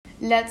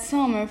Last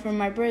summer for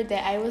my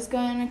birthday I was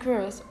going on a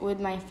cruise with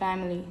my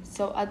family,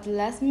 so at the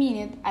last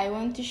minute I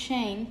went to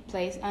change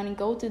place and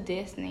go to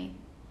Disney.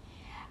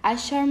 I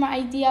shared my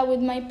idea with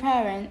my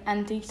parents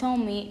and they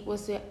told me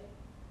was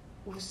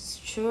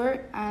sure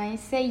and I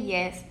said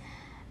yes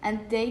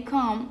and they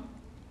come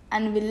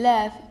and we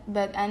left,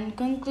 but in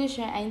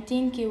conclusion I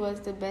think it was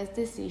the best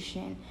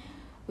decision.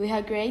 We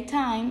had a great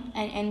time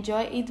and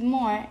enjoyed it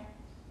more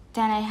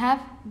than I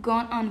have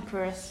gone on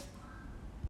cruise.